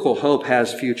biblical hope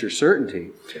has future certainty.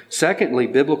 Secondly,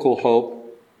 biblical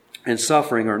hope and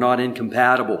suffering are not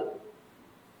incompatible.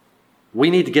 We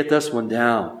need to get this one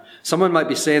down. Someone might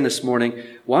be saying this morning,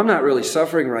 well, I'm not really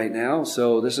suffering right now,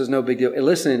 so this is no big deal.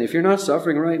 Listen, if you're not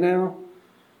suffering right now,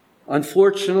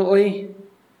 unfortunately,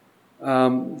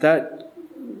 that's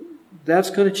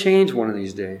going to change one of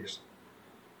these days.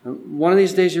 One of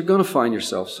these days you're going to find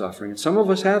yourself suffering. And some of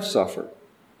us have suffered.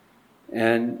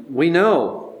 And we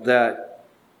know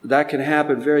that can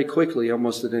happen very quickly,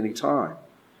 almost at any time.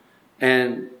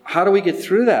 And how do we get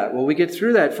through that? Well, we get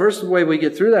through that. First, the way we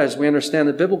get through that is we understand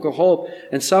that biblical hope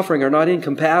and suffering are not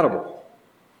incompatible.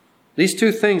 These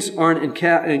two things aren't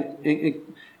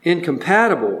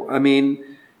incompatible. I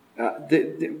mean,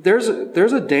 there's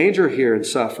a danger here in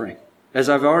suffering, as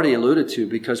I've already alluded to,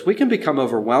 because we can become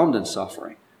overwhelmed in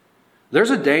suffering.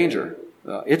 There's a danger.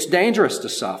 It's dangerous to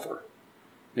suffer.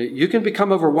 You can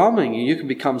become overwhelming and you can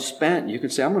become spent. You can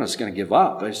say, I'm just going to give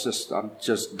up. I'm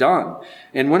just done.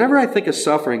 And whenever I think of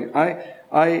suffering,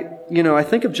 I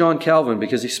think of John Calvin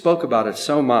because he spoke about it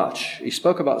so much. He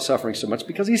spoke about suffering so much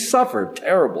because he suffered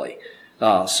terribly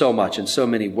so much in so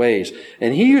many ways.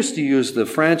 And he used to use the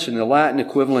French and the Latin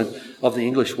equivalent of the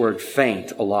English word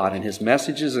faint a lot in his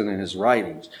messages and in his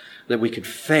writings, that we could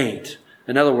faint.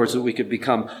 In other words, that we could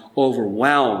become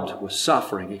overwhelmed with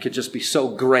suffering. It could just be so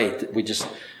great that we just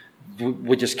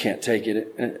can't take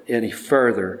it any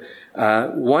further.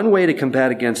 One way to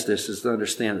combat against this is to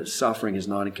understand that suffering is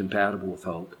not incompatible with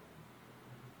hope.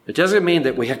 It doesn't mean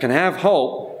that we can have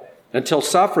hope until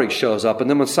suffering shows up, and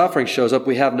then when suffering shows up,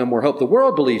 we have no more hope. The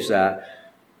world believes that.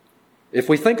 If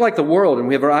we think like the world and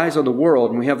we have our eyes on the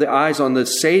world and we have the eyes on the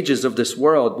sages of this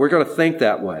world, we're going to think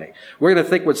that way. We're going to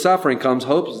think when suffering comes,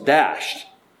 hope is dashed.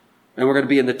 And we're going to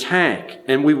be in the tank.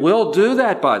 And we will do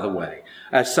that, by the way,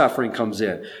 as suffering comes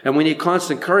in. And we need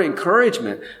constant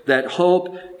encouragement that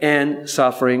hope and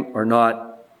suffering are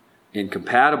not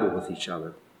incompatible with each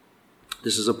other.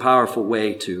 This is a powerful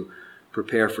way to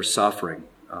prepare for suffering.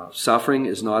 Suffering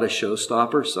is not a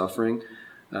showstopper. Suffering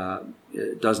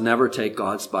it does never take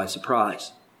God by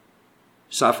surprise.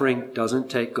 Suffering doesn't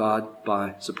take God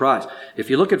by surprise. If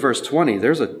you look at verse 20,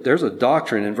 there's a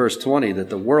doctrine in verse 20 that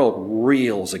the world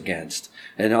reels against.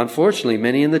 And unfortunately,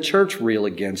 many in the church reel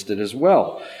against it as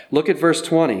well. Look at verse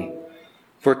 20.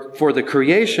 For the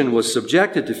creation was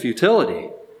subjected to futility,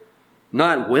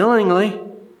 not willingly.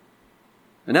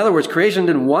 In other words, creation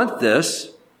didn't want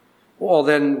this. Well,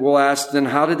 then we'll ask, then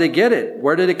how did they get it?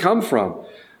 Where did it come from?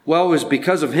 Well, it was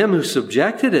because of him who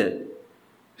subjected it.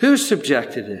 Who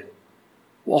subjected it?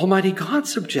 Well, Almighty God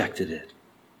subjected it.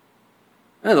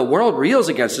 Now, the world reels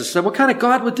against us. So what kind of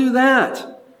God would do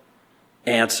that?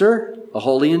 Answer, a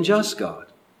holy and just God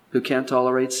who can't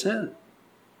tolerate sin.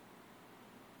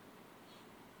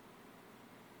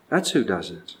 That's who does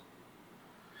it.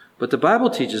 But the Bible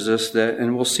teaches us that,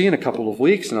 and we'll see in a couple of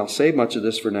weeks, and I'll save much of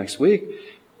this for next week,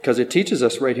 because it teaches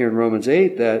us right here in Romans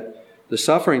 8 that the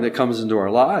suffering that comes into our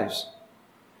lives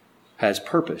has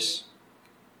purpose.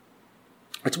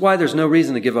 That's why there's no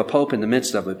reason to give up hope in the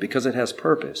midst of it, because it has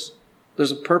purpose.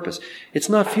 There's a purpose. It's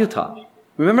not futile.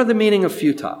 Remember the meaning of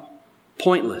futile.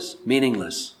 Pointless,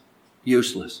 meaningless,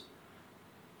 useless.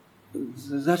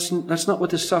 That's not what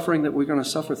this suffering that we're going to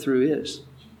suffer through is.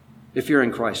 If you're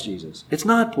in Christ Jesus. It's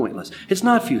not pointless. It's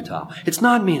not futile. It's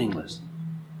not meaningless.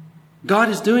 God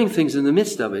is doing things in the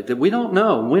midst of it that we don't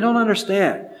know, and we don't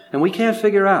understand, and we can't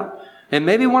figure out. And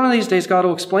maybe one of these days God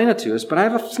will explain it to us, but I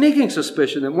have a sneaking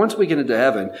suspicion that once we get into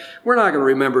heaven, we're not going to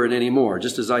remember it anymore,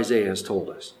 just as Isaiah has told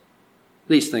us.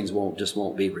 These things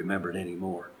won't be remembered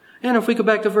anymore. And if we go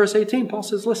back to verse 18, Paul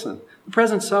says, listen, the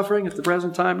present suffering at the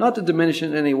present time, not to diminish it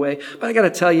in any way, but I got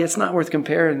to tell you, it's not worth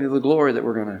comparing to the glory that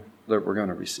we're going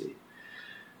to receive.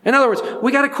 In other words,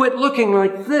 we got to quit looking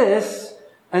like this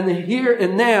and the here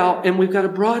and now, and we've got to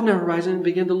broaden our horizon and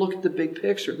begin to look at the big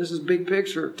picture. This is big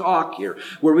picture talk here,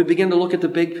 where we begin to look at the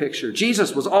big picture.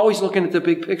 Jesus was always looking at the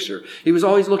big picture. He was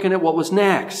always looking at what was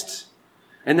next.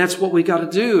 And that's what we got to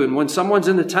do. And when someone's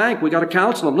in the tank, we got to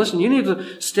counsel them. Listen, you need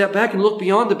to step back and look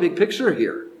beyond the big picture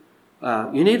here.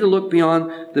 You need to look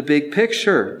beyond the big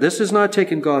picture. This is not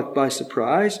taking God by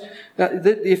surprise.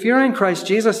 If you're in Christ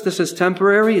Jesus, this is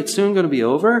temporary. It's soon going to be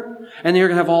over. And you're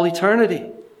going to have all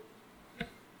eternity.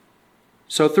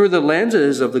 So through the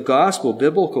lenses of the gospel,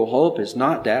 biblical hope is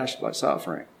not dashed by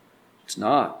suffering. It's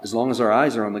not. As long as our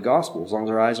eyes are on the gospel, as long as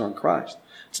our eyes are on Christ.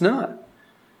 It's not.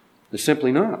 It's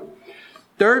simply not.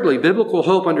 Thirdly, biblical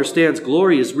hope understands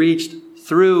glory is reached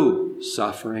through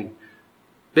suffering.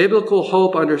 Biblical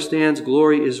hope understands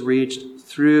glory is reached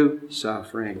through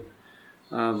suffering.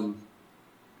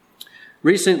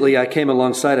 Recently, I came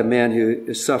alongside a man who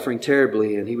is suffering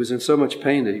terribly, and he was in so much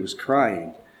pain that he was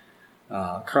crying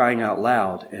out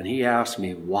loud. And he asked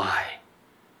me, why?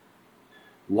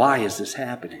 Why is this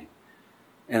happening?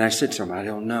 And I said to him, I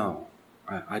don't know.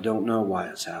 I don't know why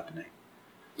it's happening.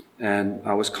 And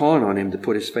I was calling on him to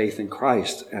put his faith in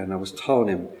Christ, and I was telling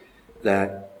him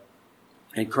that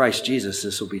in Christ Jesus,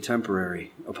 this will be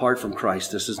temporary. Apart from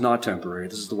Christ, this is not temporary.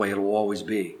 This is the way it will always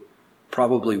be.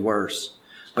 Probably worse.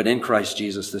 But in Christ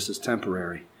Jesus, this is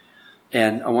temporary.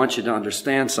 And I want you to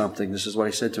understand something. This is what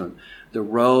I said to him. The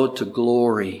road to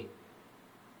glory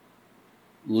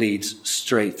leads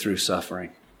straight through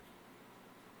suffering.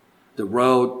 The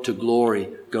road to glory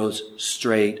goes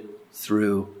straight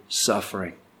through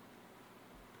suffering.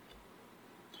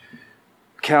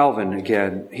 Calvin,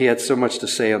 again, he had so much to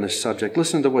say on this subject.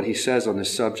 Listen to what he says on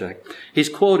this subject. He's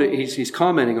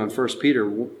commenting on 1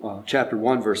 Peter chapter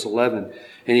 1, verse 11.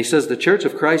 And he says, the church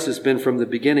of Christ has been from the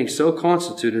beginning so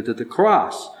constituted that the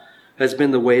cross has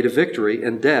been the way to victory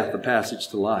and death, the passage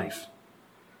to life.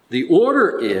 The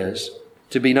order is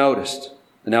to be noticed.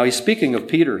 And now he's speaking of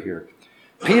Peter here.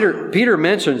 Peter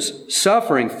mentions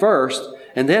suffering first,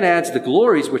 and then adds the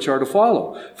glories which are to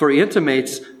follow. For he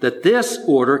intimates that this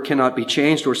order cannot be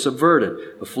changed or subverted.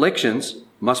 Afflictions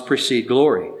must precede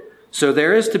glory. So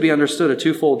there is to be understood a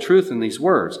twofold truth in these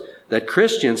words, that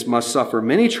Christians must suffer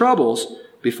many troubles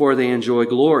before they enjoy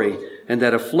glory, and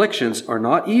that afflictions are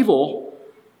not evil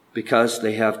because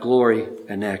they have glory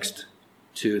annexed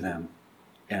to them.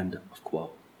 End of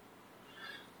quote.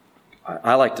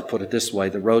 I like to put it this way,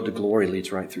 the road to glory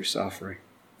leads right through suffering.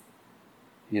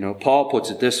 Paul puts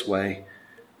it this way,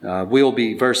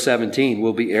 verse 17,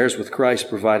 we'll be heirs with Christ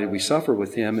provided we suffer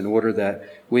with him in order that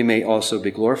we may also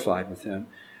be glorified with him.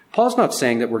 Paul's not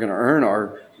saying that we're going to earn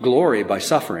our glory by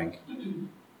suffering.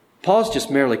 Paul's just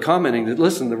merely commenting that,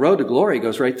 listen, the road to glory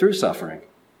goes right through suffering.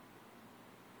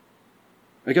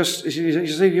 Because you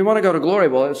say, you want to go to glory?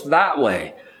 Well, it's that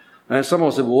way. And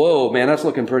someone said, whoa, man, that's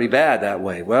looking pretty bad that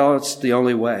way. Well, it's the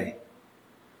only way.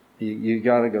 You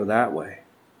got to go that way.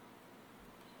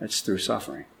 It's through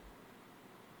suffering.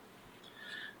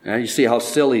 Now you see how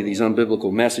silly these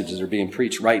unbiblical messages are being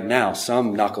preached right now.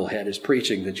 Some knucklehead is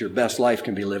preaching that your best life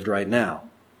can be lived right now.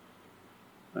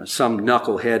 Some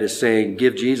knucklehead is saying,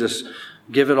 give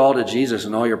it all to Jesus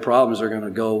and all your problems are going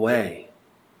to go away.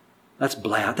 That's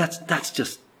blah.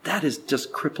 That is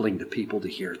just crippling to people to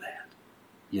hear that,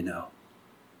 you know.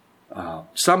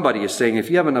 Somebody is saying, if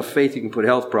you have enough faith, you can put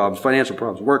health problems, financial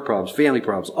problems, work problems, family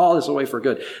problems, all this away for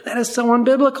good. That is so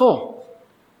unbiblical.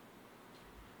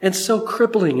 And so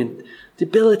crippling and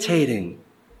debilitating.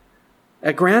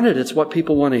 Granted, it's what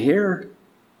people want to hear.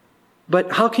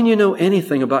 But how can you know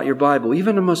anything about your Bible?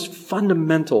 Even the most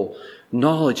fundamental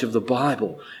knowledge of the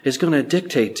Bible is going to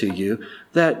dictate to you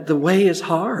that the way is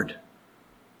hard.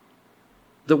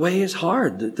 The way is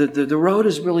hard. The road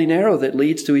is really narrow that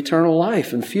leads to eternal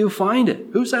life, and few find it.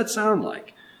 Who's that sound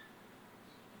like?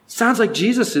 Sounds like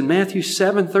Jesus in Matthew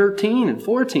 7:13 and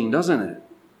 14, doesn't it?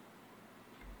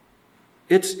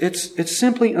 It's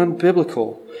simply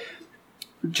unbiblical.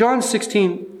 John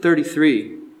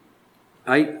 16:33.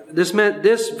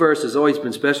 This verse has always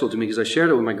been special to me because I shared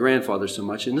it with my grandfather so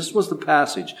much, and this was the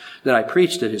passage that I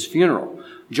preached at his funeral.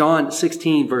 John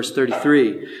 16, verse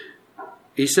 33.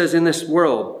 He says, in this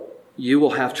world, you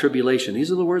will have tribulation.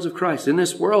 These are the words of Christ. In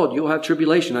this world, you'll have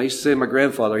tribulation. I used to say to my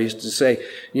grandfather, I used to say,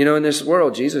 you know, in this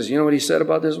world, Jesus, you know what he said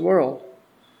about this world?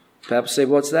 Pap would say,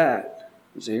 what's that?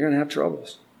 He'd say, you're going to have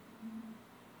troubles.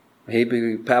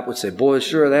 Pap would say, boy,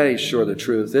 sure, that ain't sure the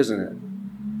truth, isn't it?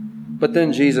 But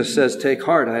then Jesus says, take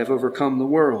heart, I have overcome the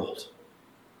world.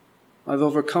 I've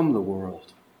overcome the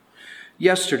world.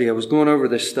 Yesterday, I was going over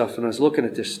this stuff, and I was looking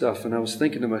at this stuff, and I was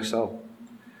thinking to myself,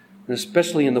 and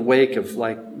especially in the wake of,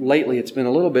 like, lately it's been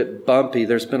a little bit bumpy.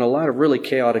 There's been a lot of really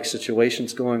chaotic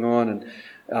situations going on, and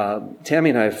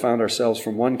Tammy and I have found ourselves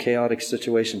from one chaotic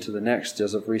situation to the next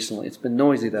as of recently. It's been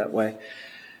noisy that way.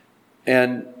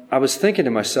 And I was thinking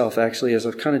to myself, actually, as I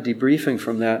was kind of debriefing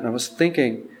from that, and I was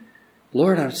thinking,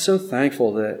 Lord, I'm so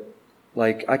thankful that,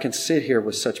 like, I can sit here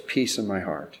with such peace in my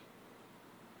heart.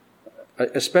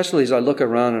 Especially as I look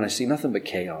around and I see nothing but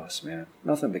chaos, man.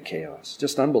 Nothing but chaos.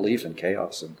 Just unbelief and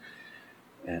chaos.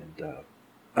 And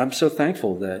I'm so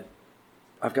thankful that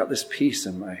I've got this peace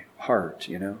in my heart,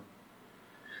 you know.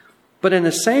 But in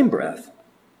the same breath,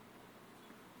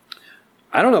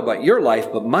 I don't know about your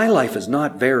life, but my life is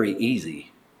not very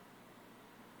easy.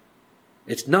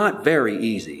 It's not very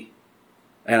easy.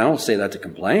 And I don't say that to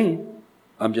complain.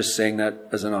 I'm just saying that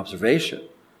as an observation.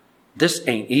 This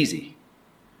ain't easy.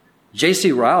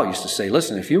 J.C. Ryle used to say,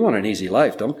 listen, if you want an easy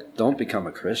life, don't become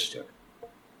a Christian.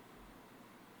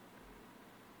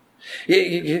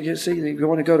 You see, if you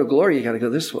want to go to glory, you got to go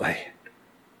this way.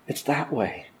 It's that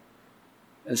way.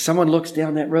 And someone looks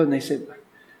down that road and they say,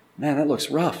 man, that looks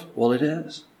rough. Well, it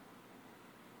is.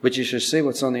 But you should see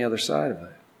what's on the other side of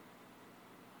it.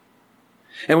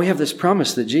 And we have this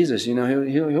promise that Jesus, you know,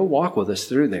 he'll walk with us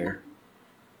through there.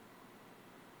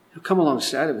 He'll come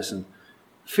alongside of us and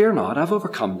fear not, I've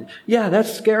overcome it. Yeah,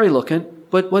 that's scary looking.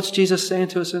 But what's Jesus saying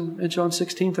to us in John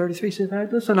 16:33? He said, hey,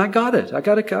 listen, I got it. I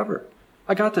got it covered.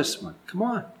 I got this one. Come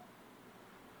on.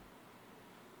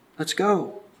 Let's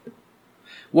go.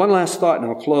 One last thought and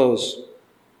I'll close.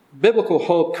 Biblical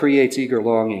hope creates eager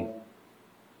longing.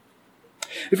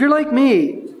 If you're like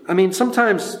me, I mean,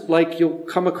 sometimes like you'll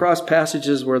come across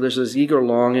passages where there's this eager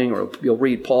longing, or you'll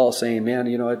read Paul saying, man,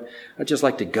 you know, I'd just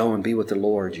like to go and be with the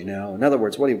Lord, you know. In other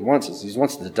words, what he wants is he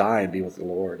wants to die and be with the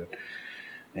Lord.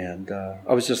 And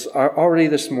I was just already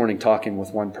this morning talking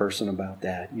with one person about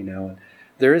that, you know. And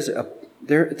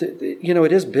you know,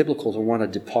 it is biblical to want to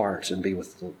depart and be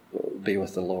with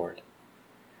the Lord.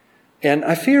 And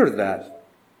I fear that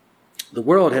the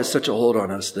world has such a hold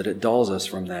on us that it dulls us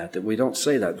from that we don't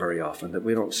say that very often, that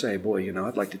we don't say, boy, you know,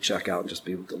 I'd like to check out and just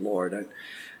be with the Lord.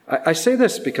 I say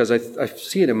this because I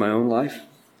see it in my own life.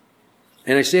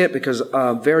 And I say it because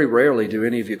very rarely do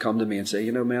any of you come to me and say,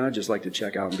 you know, man, I'd just like to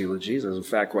check out and be with Jesus. In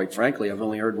fact, quite frankly, I've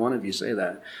only heard one of you say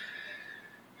that.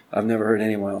 I've never heard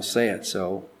anyone else say it.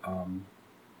 So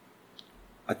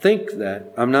I think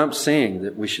that I'm not saying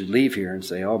that we should leave here and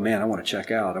say, oh man, I want to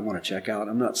check out. I want to check out.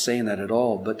 I'm not saying that at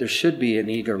all, but there should be an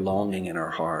eager longing in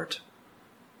our heart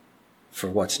for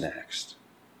what's next.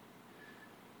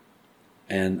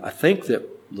 And I think that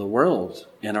the world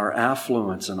and our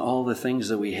affluence and all the things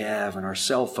that we have and our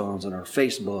cell phones and our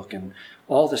Facebook and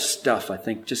all this stuff, I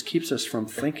think just keeps us from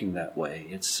thinking that way.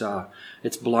 It's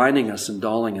blinding us and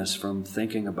dulling us from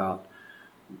thinking about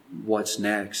what's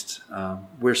next.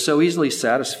 We're so easily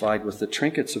satisfied with the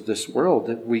trinkets of this world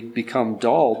that we become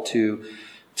dull to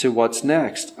what's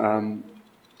next.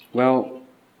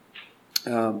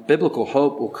 Biblical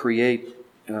hope will create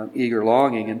eager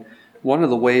longing, and one of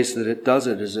the ways that it does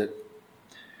it is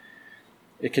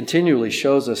it continually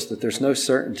shows us that there's no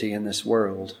certainty in this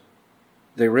world.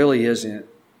 There really isn't.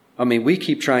 I mean, we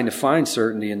keep trying to find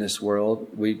certainty in this world.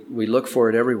 We look for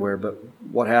it everywhere, but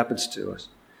what happens to us?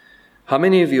 How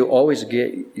many of you always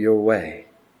get your way?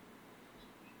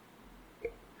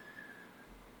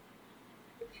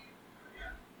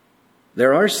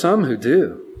 There are some who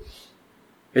do.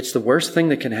 It's the worst thing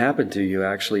that can happen to you,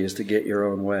 actually, is to get your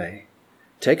own way.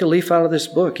 Take a leaf out of this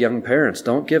book, young parents.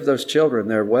 Don't give those children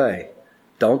their way.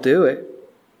 Don't do it.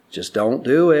 Just don't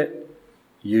do it.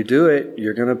 You do it,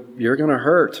 you're gonna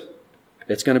hurt.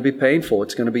 It's going to be painful.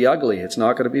 It's going to be ugly. It's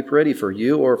not going to be pretty for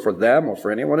you or for them or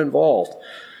for anyone involved.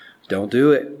 Don't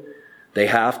do it. They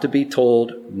have to be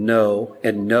told no,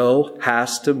 and no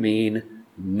has to mean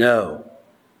no.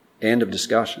 End of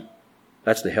discussion.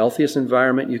 That's the healthiest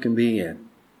environment you can be in.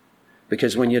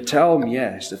 Because when you tell them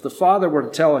yes, if the Father were to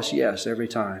tell us yes every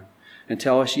time, and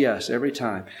tell us yes every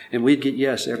time, and we'd get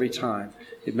yes every time,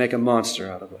 it'd make a monster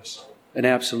out of us. An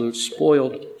absolute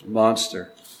spoiled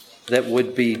monster that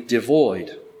would be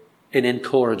devoid and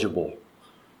incorrigible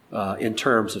in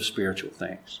terms of spiritual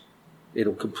things.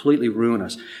 It'll completely ruin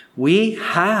us. We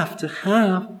have to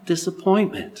have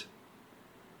disappointment.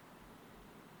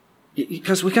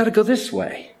 Because we got to go this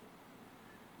way.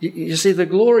 You see, the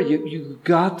glory, you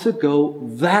got to go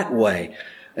that way.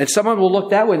 And someone will look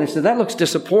that way and they say, that looks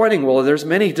disappointing. Well, there's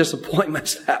many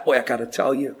disappointments that way, I got to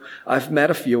tell you. I've met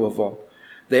a few of them.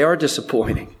 They are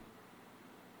disappointing.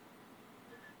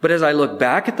 But as I look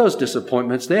back at those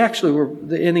disappointments, they actually were,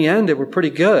 in the end, they were pretty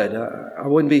good. I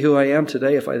wouldn't be who I am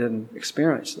today if I didn't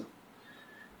experience them.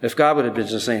 If God would have been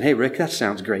just saying, hey, Rick, that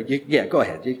sounds great. Yeah, go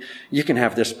ahead. You can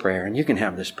have this prayer, and you can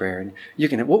have this prayer, and you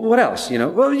can have, what else?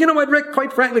 Well, you know what, Rick,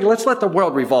 quite frankly, let's let the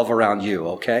world revolve around you,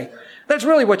 okay? That's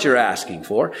really what you're asking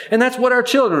for. And that's what our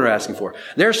children are asking for.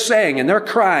 They're saying, and they're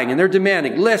crying, and they're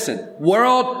demanding, listen,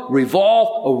 world,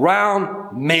 revolve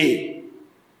around me.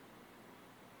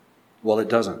 Well, it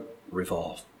doesn't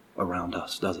revolve around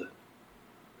us, does it?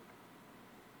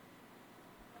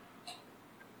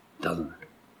 Doesn't it?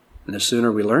 And the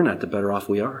sooner we learn that, the better off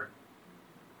we are.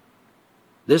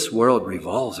 This world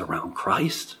revolves around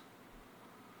Christ.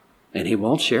 And He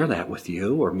won't share that with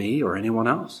you or me or anyone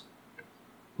else.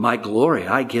 My glory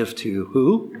I give to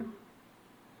who?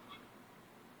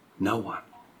 No one.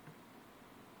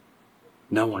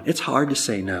 No one. It's hard to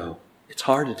say no. It's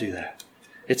hard to do that.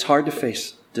 It's hard to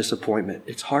face disappointment.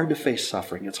 It's hard to face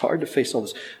suffering. It's hard to face all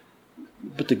this.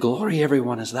 But the glory,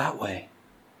 everyone, is that way.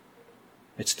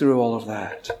 It's through all of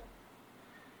that.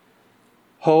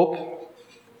 Hope,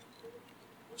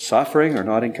 suffering are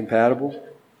not incompatible.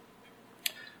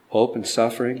 Hope and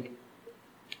suffering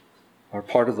are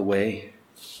part of the way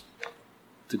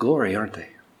to glory, aren't they?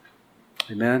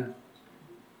 Amen?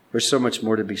 There's so much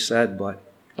more to be said, but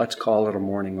let's call it a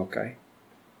morning, okay?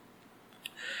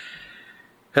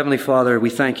 Heavenly Father,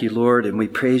 we thank you, Lord, and we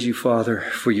praise you, Father,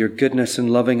 for your goodness and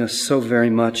loving us so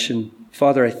very much. And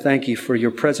Father, I thank you for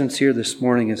your presence here this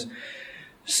morning has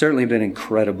certainly been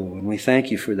incredible. And we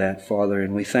thank you for that, Father.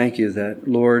 And we thank you that,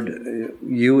 Lord,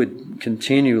 you would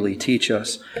continually teach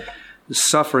us.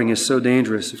 Suffering is so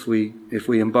dangerous if we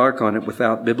embark on it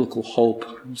without biblical hope,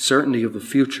 certainty of the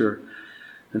future.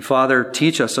 And Father,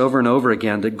 teach us over and over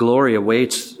again that glory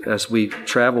awaits as we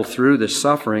travel through this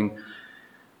suffering.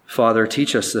 Father,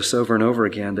 teach us this over and over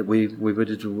again, that we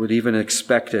would even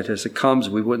expect it. As it comes,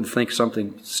 we wouldn't think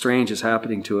something strange is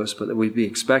happening to us, but that we'd be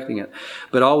expecting it.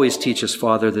 But always teach us,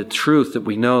 Father, the truth that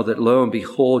we know that, lo and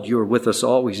behold, you are with us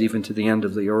always, even to the end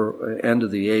of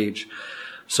the age.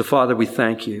 So, Father, we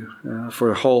thank you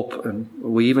for hope, and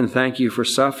we even thank you for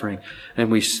suffering, and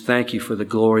we thank you for the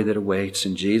glory that awaits.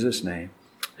 In Jesus' name,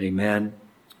 amen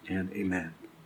and amen.